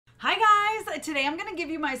Today I'm going to give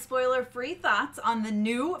you my spoiler-free thoughts on the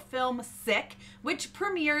new film Sick, which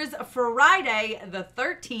premieres Friday the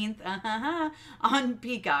 13th on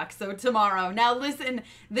Peacock, so tomorrow. Now listen,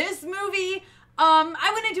 this movie,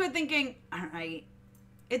 I went into it thinking, all right,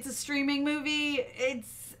 it's a streaming movie,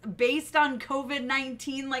 it's based on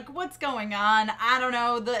COVID-19, like what's going on? I don't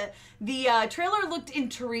know. The trailer looked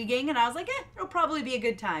intriguing and I was like, it'll probably be a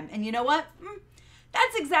good time. And you know what?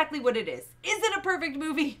 That's exactly what it is. Is it a perfect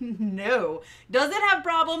movie? No. Does it have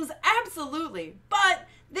problems? Absolutely. But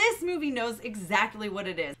this movie knows exactly what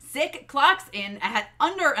it is. Sick clocks in at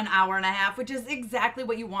under an hour and a half, which is exactly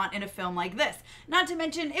what you want in a film like this. Not to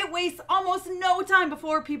mention, it wastes almost no time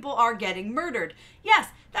before people are getting murdered. Yes,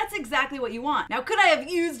 that's exactly what you want. Now, could I have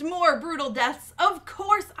used more brutal deaths? Of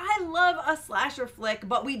course, I love a slasher flick,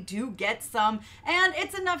 but we do get some, and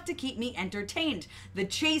it's enough to keep me entertained. The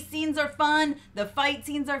chase scenes are fun, the fight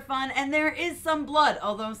scenes are fun, and there is some blood,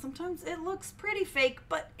 although sometimes it looks pretty fake,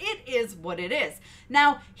 but it is what it is.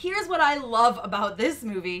 Now, here's what I love about this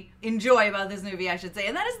movie, enjoy about this movie, I should say,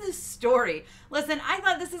 and that is the story. Listen, I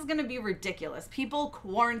thought this is gonna be ridiculous. People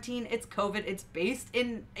quarantine, it's COVID, it's based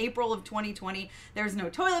in April of 2020. There's no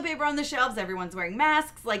toilet paper on the shelves, everyone's wearing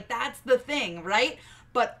masks, like that's the thing, right?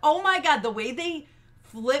 But oh my God, the way they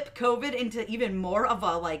flip COVID into even more of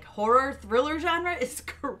a like horror thriller genre is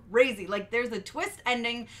crazy. Like there's a twist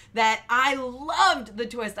ending that I loved the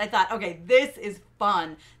twist. I thought, okay, this is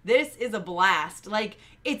fun. This is a blast. Like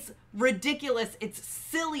it's ridiculous. It's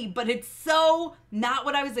silly, but it's so not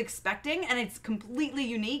what I was expecting and it's completely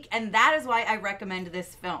unique. And that is why I recommend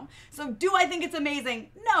this film. So do I think it's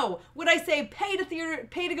amazing? No. Would I say pay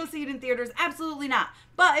to go see it in theaters? Absolutely not.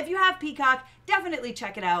 But if you have Peacock, definitely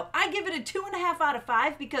check it out. I give it a 2.5 out of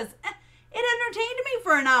 5 because it entertained me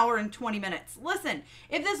for an hour and 20 minutes. Listen,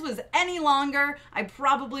 if this was any longer, I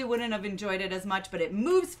probably wouldn't have enjoyed it as much, but it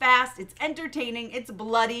moves fast, it's entertaining, it's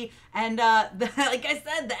bloody, and like I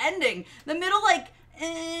said, the ending, the middle, like,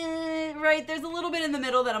 right, there's a little bit in the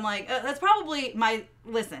middle that I'm like, that's probably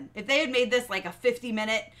listen, if they had made this like a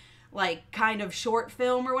 50-minute, like kind of short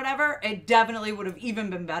film or whatever, it definitely would have even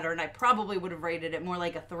been better, and I probably would have rated it more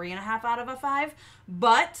like a 3.5 out of 5.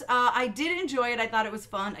 But I did enjoy it. I thought it was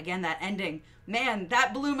fun. Again, that ending, man,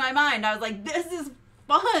 that blew my mind. I was like, this is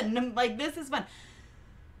fun. I'm like, this is fun.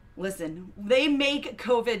 Listen, they make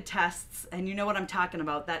COVID tests, and you know what I'm talking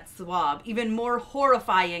about, that swab, even more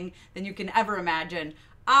horrifying than you can ever imagine.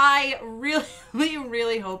 I really,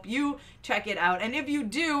 really hope you check it out. And if you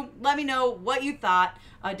do, let me know what you thought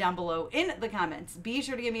down below in the comments. Be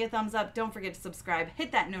sure to give me a thumbs up. Don't forget to subscribe.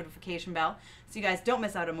 Hit that notification bell so you guys don't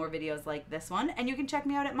miss out on more videos like this one. And you can check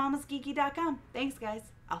me out at MamasGeeky.com. Thanks, guys.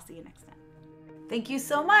 I'll see you next time. Thank you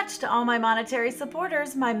so much to all my monetary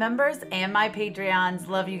supporters, my members, and my Patreons.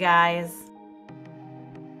 Love you guys.